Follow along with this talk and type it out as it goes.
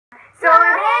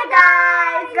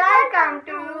guys, welcome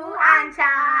to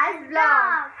Aansha's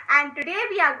vlog, and today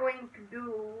we are going to do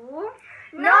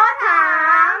No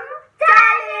Thumb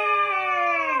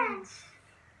Challenge.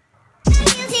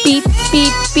 Beep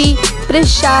beep beep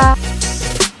Prisha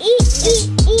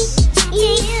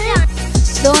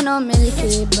दोनों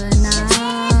मिलके बना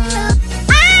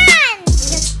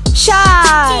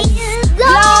शाद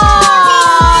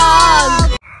vlog.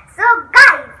 So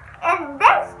guys, in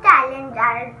this challenge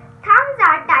our thumbs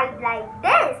are tied like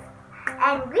this,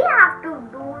 and we have to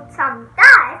do some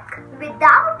task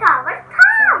without our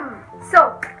thumb. So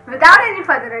without any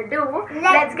further ado,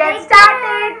 let's get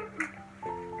started.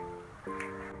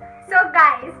 So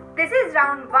guys, this is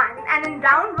round 1, and in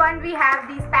round 1 we have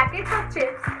these packets of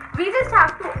chips. We just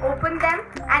have to open them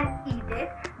and eat it.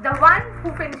 The one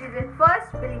who finishes it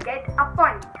first will get a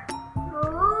point.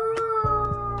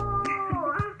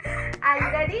 Are you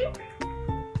ready?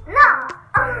 No.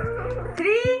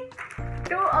 3,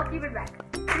 2, oh, keep it back.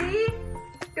 3,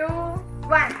 2,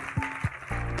 1.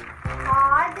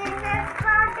 Oh, this is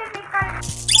so difficult.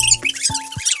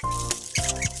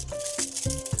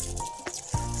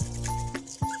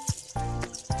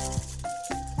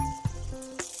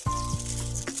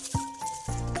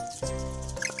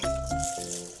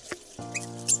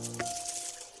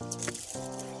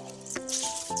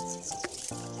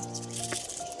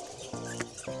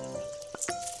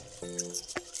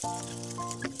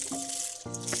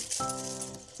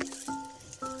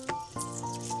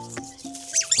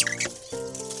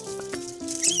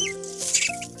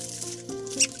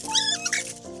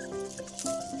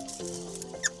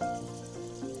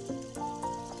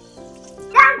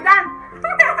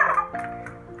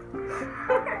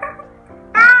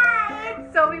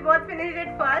 So we both finished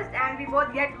it first and we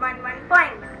both get one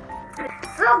point.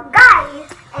 So guys,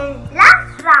 in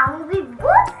last round we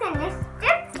both finished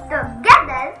chips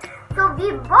together, so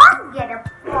we both get a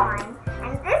point.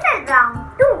 And this is round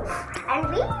 2, and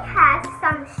we have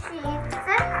some sheets.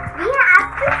 So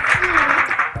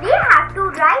we have to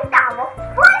write our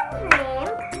full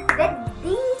name with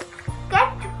these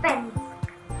sketch pens.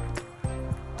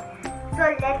 So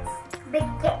let's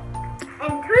begin.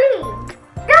 In 3,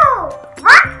 2,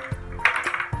 1.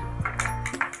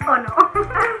 Oh no.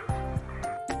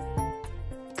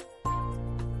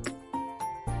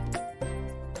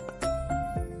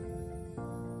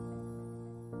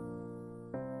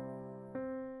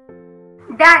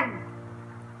 Done.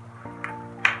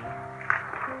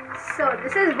 So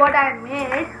this is what I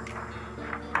made.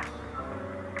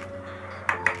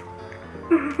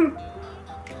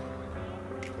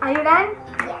 Are you done?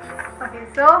 Yes. Okay,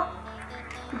 so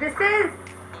this is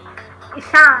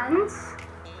Ishan's,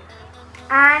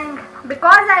 and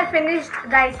because I finished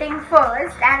writing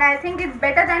first and I think it's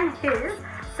better than his,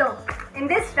 so in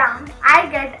this round I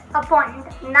get a point.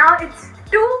 Now it's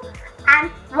 2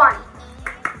 and 1.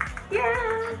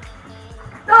 Yeah.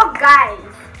 So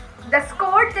guys, the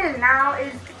score till now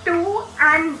is 2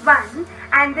 and 1,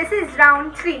 and this is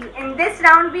round 3. In this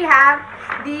round we have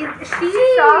these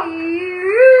sheets of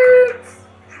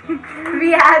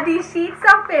we have these sheets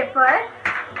of paper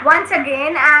once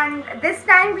again, and this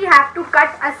time we have to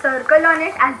cut a circle on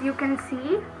it, as you can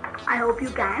see. I hope you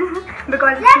can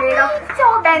because it's made of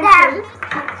pencil.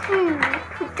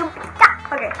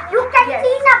 Okay. You can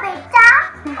see na beta.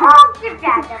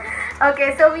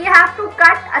 Okay, so we have to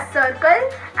cut a circle,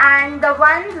 and the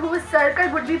one whose circle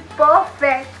would be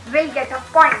perfect will get a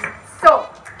point. So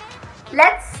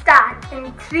let's start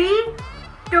in 3,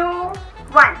 2,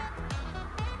 1.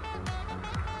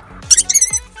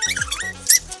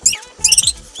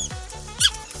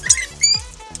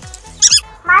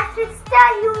 My sister,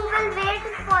 you will wait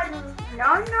for me. No,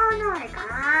 I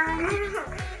can't.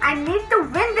 I need to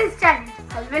win this challenge.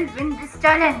 I will win this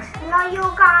challenge. No, you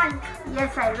can't.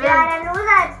 Yes, I will. You are a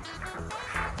loser.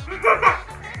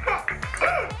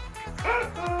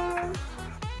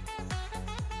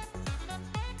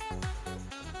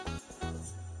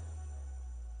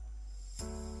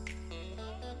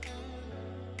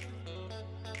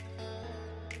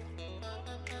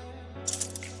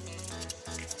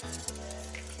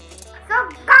 So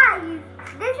guys,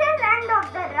 this is end of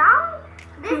the round.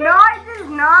 It is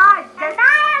not. And I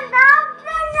am the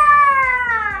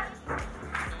winner.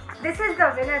 This is the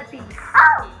winner piece.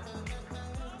 Oh.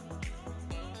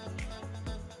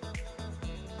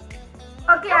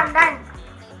 Okay, I'm done.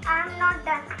 I'm not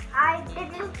done. I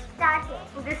didn't start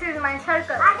it. This is my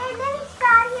circle. I didn't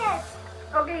start it.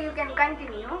 Okay, you can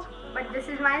continue. But this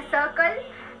is my circle,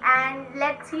 and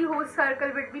let's see whose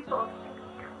circle would be perfect.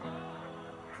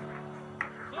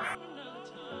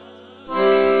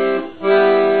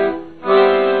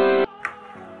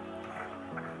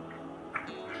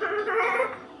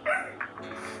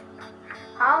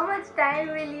 time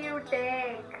will you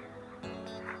take?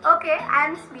 Okay,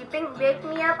 I'm sleeping. Wake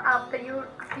me up after you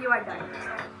are done.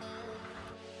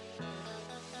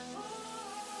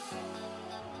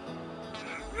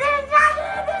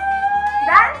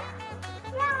 Done?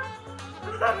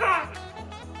 Yeah.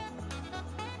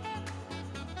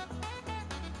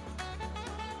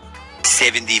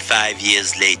 75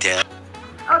 years later.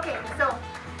 Okay, so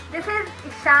this is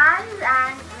Ishan's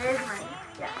and where's mine?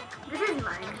 Yeah, this is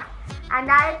mine. And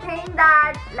I think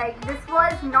that like this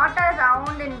was not a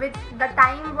round in which the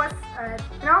time was,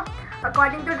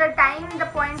 according to the time the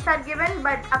points are given,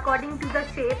 but according to the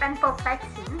shape and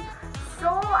perfection. So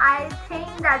I think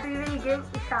that we will give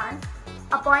Ishan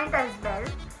a point as well.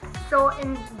 So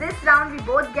in this round we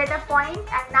both get a point,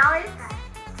 and now it's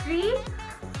 3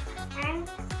 and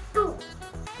 2.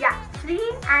 Yeah, 3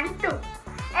 and 2.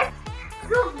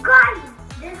 So guys,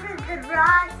 this is the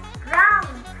last round.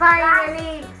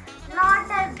 Finally. Not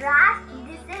the last,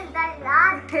 this is the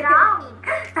last round.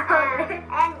 Okay.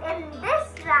 And in this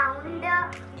round, we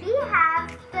have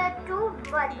the 2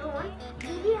 balloons.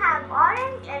 We have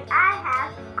orange and I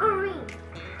have green.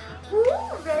 Who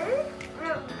will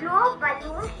blow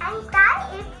balloon and tie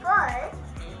it first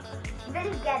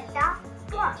will get the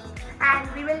point. And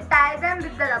we will tie them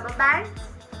with the rubber bands.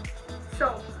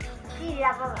 So, See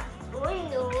rubber band.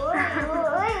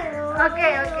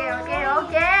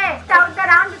 okay. Start the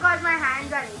round because my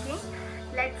hands are aching.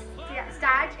 Let's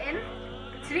start in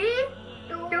 3,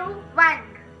 2, 1.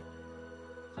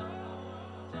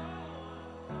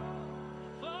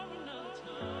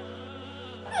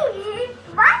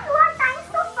 Why you are tying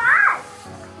so fast?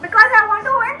 Because I want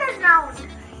to win this round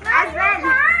as you well.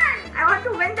 can't. I want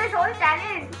to win this whole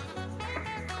challenge.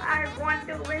 I want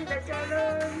to win the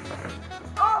challenge.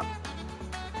 Oh.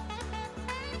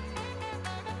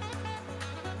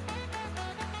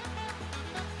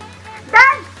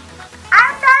 Done!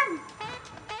 I'm done!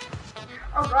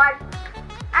 Oh God!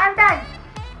 I'm done!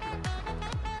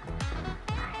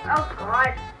 Oh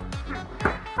God!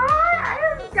 Oh, I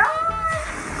am done!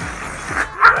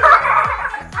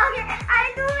 Okay, I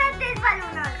do with this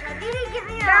balloon also. Didi, give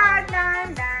me Done.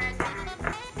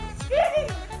 Didi,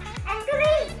 and 3.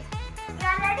 You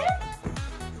are ready?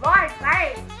 What? Why?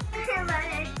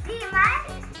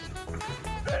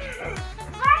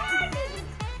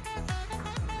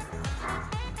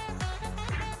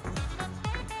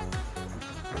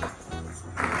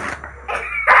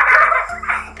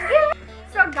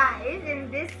 So guys, in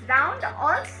this round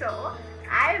also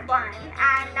I won,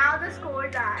 and now the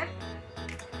scores are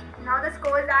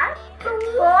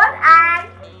 4 and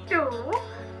 2,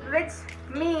 which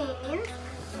means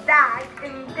that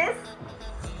in this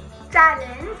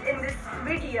challenge, in this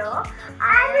video,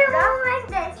 I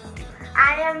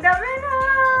am the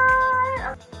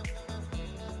winner.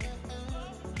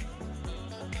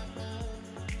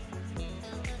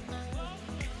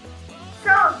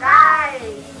 So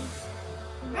guys,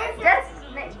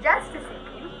 just a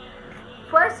second.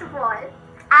 First of all,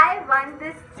 I won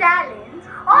this challenge.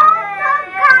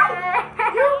 guys,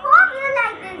 you hope you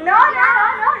like this. No,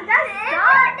 just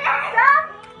stop.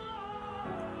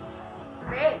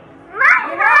 Wait. My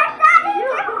hands are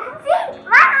itching. See,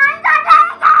 my hands are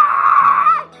itching.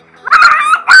 My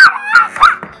hands are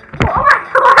itching. Oh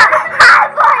my God.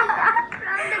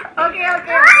 Okay.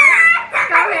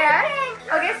 Come here.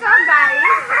 Okay, so guys,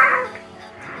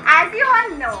 as you all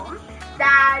know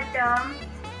that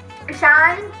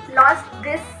Ishan lost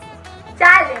this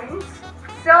challenge,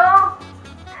 so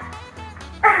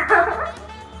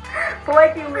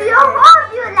what you will You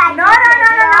hope you like No. this.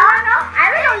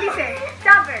 I will only say,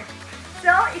 stop it.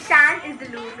 So Ishan is the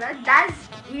loser, thus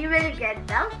he will get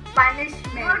the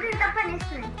punishment. What is the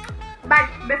punishment? But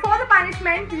before the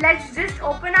punishment, let's just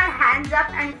open our hands up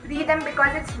and free them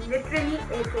because it's literally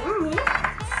aching me.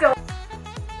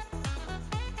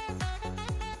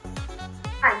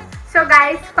 So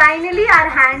guys, finally our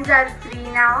hands are free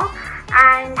now,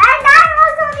 and I'm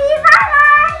also free.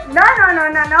 no.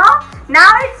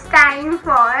 Now it's time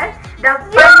for the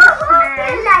You hope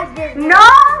punishment. you like this. No,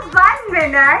 1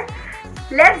 minute.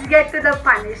 Let's get to the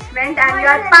punishment, and What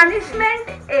your is it? punishment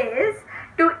is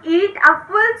to eat a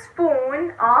full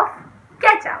spoon of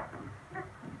ketchup.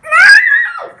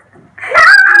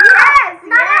 Yes.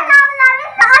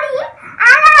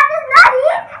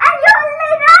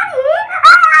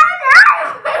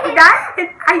 Done?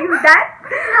 Are you done?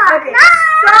 Okay. No.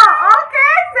 So,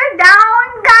 okay, sit down,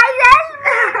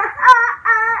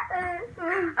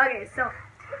 Okay, so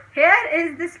here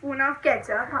is the spoon of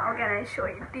ketchup. How can I show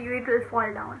it to you? It will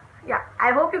fall down. Yeah,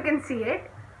 I hope you can see it.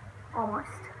 Almost.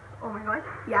 Oh my God.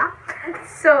 Yeah.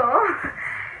 So,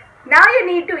 Now you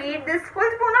need to eat this full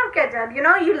spoon of ketchup. You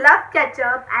know you love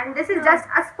ketchup and this is just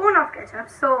a spoon of ketchup.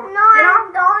 So, No, you know,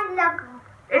 I don't love.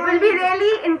 it will be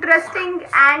really interesting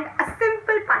and a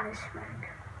simple punishment.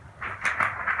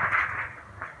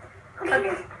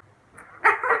 Okay.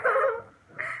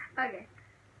 Okay.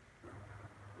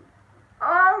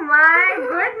 Oh my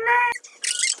goodness.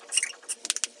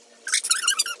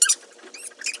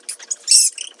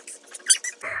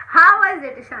 How was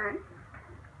it, Ishan?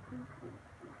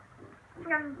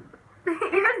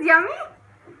 It was yummy?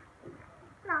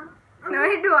 No. No,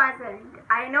 it wasn't.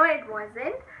 I know it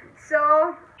wasn't. So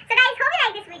guys, hope you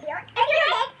like this video. If you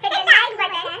did, hit the like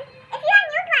button. If you are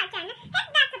new to our channel, hit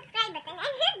that subscribe button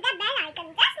and hit the bell icon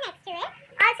just next to it.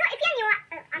 Also, if you're new,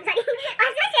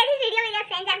 also share this video with your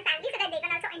friends and family so that they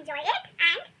can also enjoy it.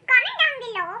 And comment down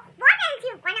below what else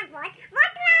you wanna watch.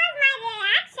 What was my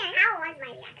reaction? How was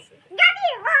my reaction?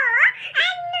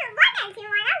 And what else you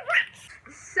wanna watch?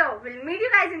 we'll meet you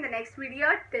guys in the next video.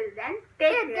 Till then,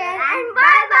 take care And and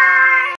bye.